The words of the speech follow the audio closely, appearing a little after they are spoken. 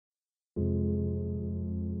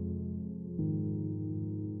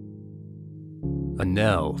A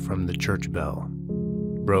knell from the church bell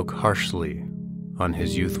broke harshly on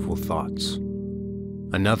his youthful thoughts.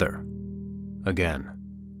 Another, again.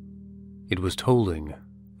 It was tolling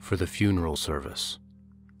for the funeral service.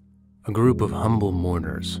 A group of humble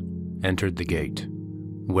mourners entered the gate,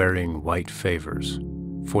 wearing white favors,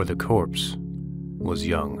 for the corpse was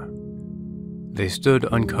young. They stood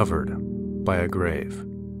uncovered by a grave,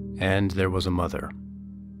 and there was a mother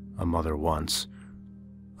once,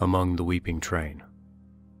 among the weeping train.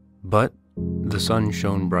 But the sun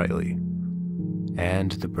shone brightly,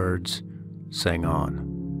 and the birds sang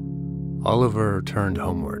on. Oliver turned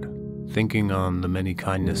homeward, thinking on the many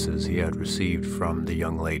kindnesses he had received from the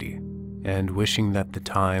young lady, and wishing that the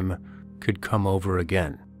time could come over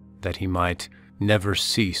again, that he might never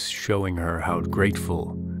cease showing her how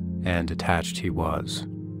grateful and attached he was.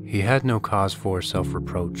 He had no cause for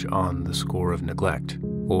self-reproach on the score of neglect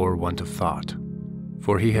or want of thought,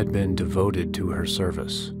 for he had been devoted to her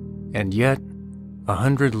service. And yet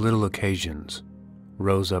 100 little occasions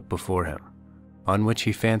rose up before him, on which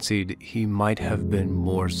he fancied he might have been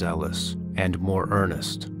more zealous and more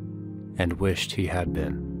earnest, and wished he had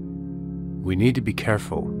been. We need to be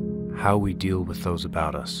careful how we deal with those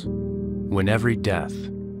about us. When every death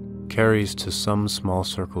carries to some small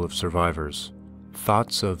circle of survivors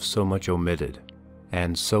thoughts of so much omitted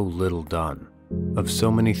and so little done, of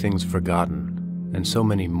so many things forgotten and so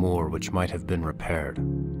many more which might have been repaired,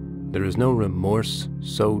 there is no remorse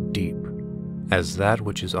so deep as that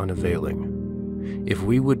which is unavailing. If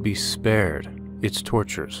we would be spared its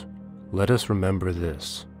tortures, let us remember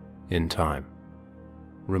this in time.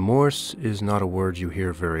 Remorse is not a word you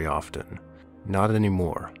hear very often, not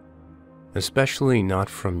anymore, especially not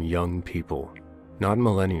from young people, not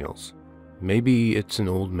millennials. Maybe it's an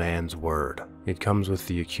old man's word. It comes with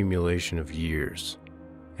the accumulation of years,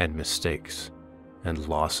 and mistakes, and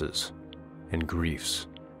losses, and griefs,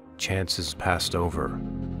 chances passed over,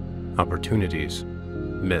 opportunities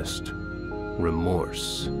missed.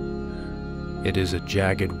 Remorse. It is a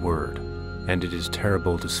jagged word, and it is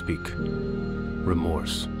terrible to speak.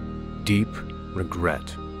 Remorse. Deep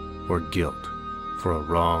regret or guilt for a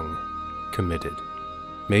wrong committed.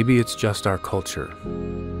 Maybe it's just our culture.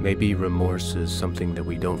 Maybe remorse is something that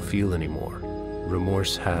we don't feel anymore.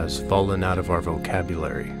 Remorse has fallen out of our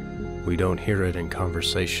vocabulary. We don't hear it in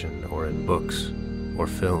conversation or in books or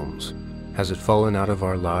films. Has it fallen out of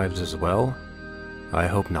our lives as well? I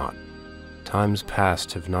hope not. Times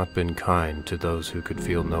past have not been kind to those who could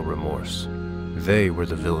feel no remorse. They were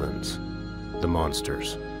the villains, the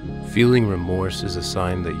monsters. Feeling remorse is a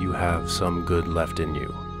sign that you have some good left in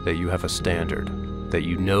you, that you have a standard, that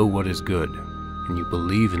you know what is good, and you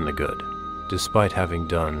believe in the good, despite having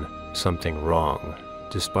done something wrong,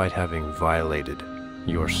 despite having violated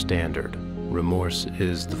your standard. Remorse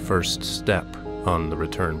is the first step on the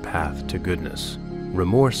return path to goodness.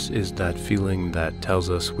 Remorse is that feeling that tells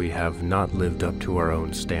us we have not lived up to our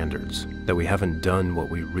own standards, that we haven't done what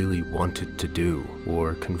we really wanted to do,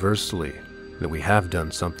 or conversely, that we have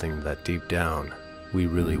done something that deep down we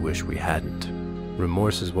really wish we hadn't.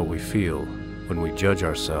 Remorse is what we feel when we judge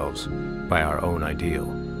ourselves by our own ideal,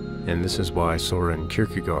 and this is why Søren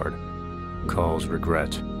Kierkegaard calls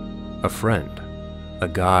regret a friend, a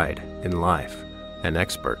guide in life, an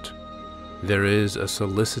expert. There is a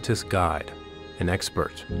solicitous guide, an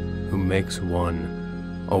expert, who makes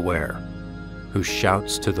one aware, who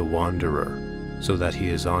shouts to the wanderer so that he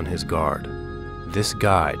is on his guard. This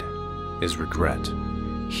guide is regret.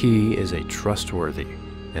 He is a trustworthy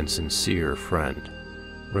and sincere friend.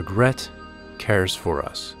 Regret cares for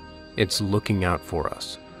us. It's looking out for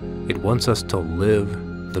us. It wants us to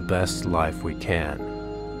live the best life we can.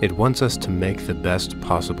 It wants us to make the best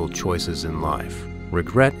possible choices in life.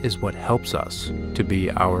 Regret is what helps us to be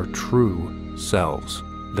our true selves,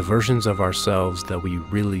 the versions of ourselves that we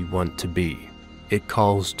really want to be. It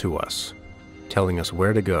calls to us, telling us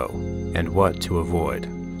where to go and what to avoid.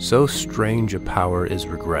 So strange a power is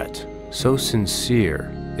regret, so sincere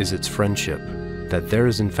is its friendship, that there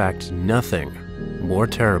is in fact nothing more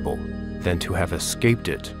terrible than to have escaped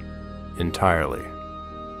it entirely.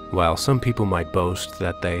 While some people might boast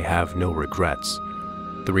that they have no regrets,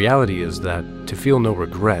 the reality is that to feel no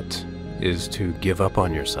regret is to give up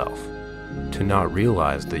on yourself, to not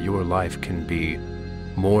realize that your life can be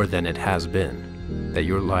more than it has been, that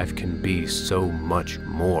your life can be so much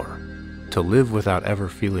more. To live without ever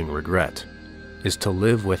feeling regret is to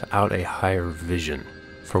live without a higher vision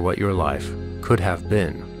for what your life could have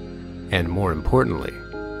been, and more importantly,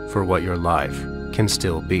 for what your life can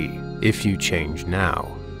still be if you change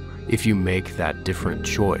now, if you make that different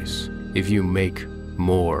choice, if you make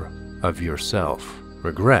more of yourself.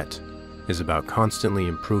 Regret is about constantly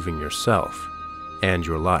improving yourself and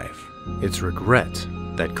your life. It's regret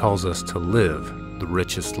that calls us to live the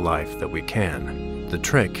richest life that we can. The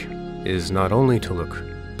trick is not only to look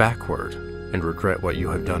backward and regret what you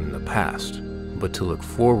have done in the past, but to look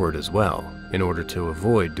forward as well, in order to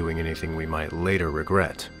avoid doing anything we might later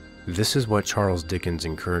regret. This is what Charles Dickens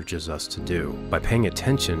encourages us to do, by paying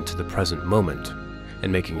attention to the present moment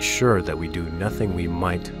and making sure that we do nothing we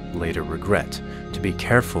might later regret, to be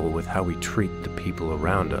careful with how we treat the people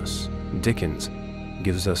around us. Dickens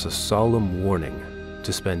gives us a solemn warning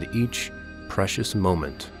to spend each precious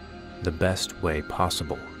moment the best way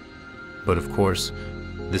possible. But of course,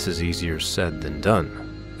 this is easier said than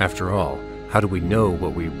done. After all, how do we know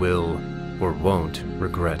what we will or won't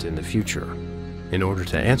regret in the future? In order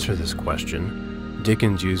to answer this question,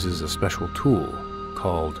 Dickens uses a special tool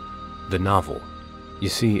called the novel. You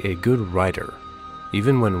see, a good writer,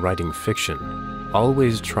 even when writing fiction,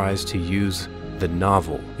 always tries to use the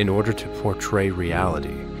novel in order to portray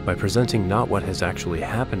reality, by presenting not what has actually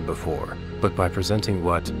happened before, but by presenting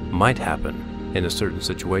what might happen in a certain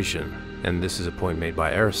situation. And this is a point made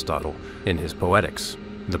by Aristotle in his Poetics.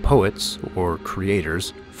 The poets, or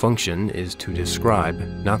creators, function is to describe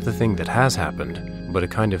not the thing that has happened, but a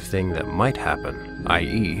kind of thing that might happen,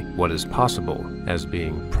 i.e., what is possible, as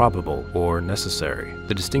being probable or necessary.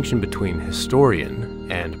 The distinction between historian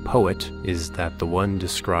and poet is that the one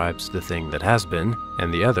describes the thing that has been,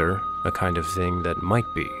 and the other a kind of thing that might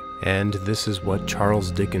be. And this is what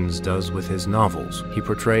Charles Dickens does with his novels. He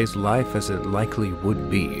portrays life as it likely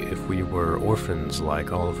would be if we were orphans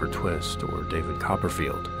like Oliver Twist or David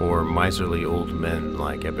Copperfield, or miserly old men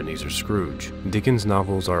like Ebenezer Scrooge. Dickens'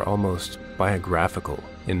 novels are almost biographical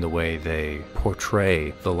in the way they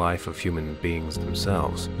portray the life of human beings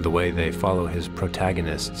themselves, the way they follow his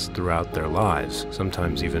protagonists throughout their lives,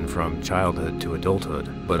 sometimes even from childhood to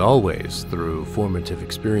adulthood, but always through formative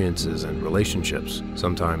experiences and relationships,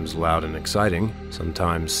 sometimes loud and exciting,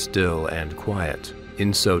 sometimes still and quiet.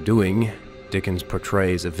 In so doing, Dickens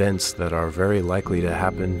portrays events that are very likely to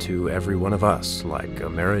happen to every one of us, like a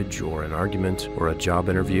marriage or an argument or a job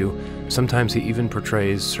interview. Sometimes he even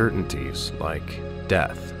portrays certainties, like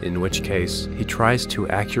death, in which case he tries to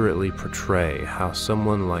accurately portray how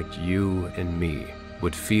someone like you and me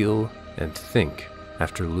would feel and think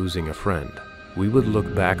after losing a friend. We would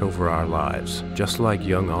look back over our lives, just like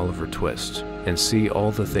young Oliver Twist, and see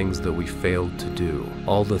all the things that we failed to do,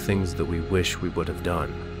 all the things that we wish we would have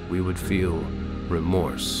done. We would feel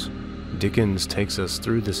remorse. Dickens takes us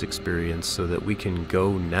through this experience so that we can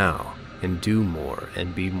go now and do more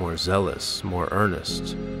and be more zealous, more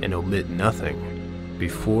earnest, and omit nothing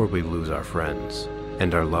before we lose our friends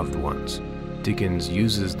and our loved ones. Dickens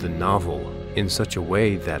uses the novel in such a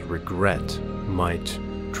way that regret might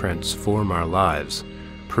transform our lives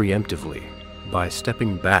preemptively by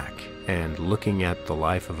stepping back and looking at the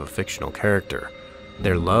life of a fictional character,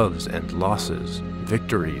 their loves and losses,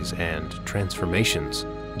 victories and transformations.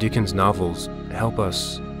 Dickens' novels help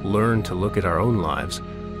us learn to look at our own lives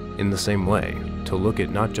in the same way, to look at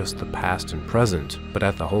not just the past and present, but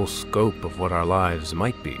at the whole scope of what our lives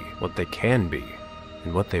might be, what they can be,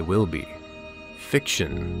 and what they will be.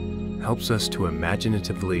 Fiction helps us to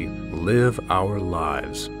imaginatively live our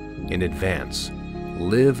lives in advance,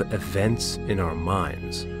 live events in our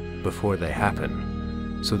minds before they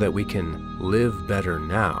happen, so that we can live better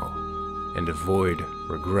now and avoid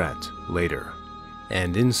regret later.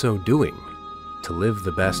 And in so doing, to live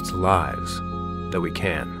the best lives that we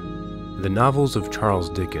can. The novels of Charles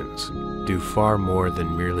Dickens do far more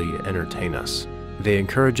than merely entertain us. They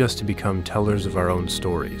encourage us to become tellers of our own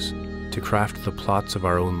stories, to craft the plots of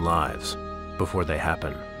our own lives before they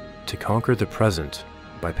happen, to conquer the present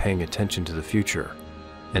by paying attention to the future,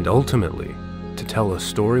 and ultimately to tell a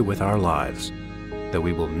story with our lives that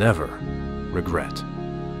we will never regret.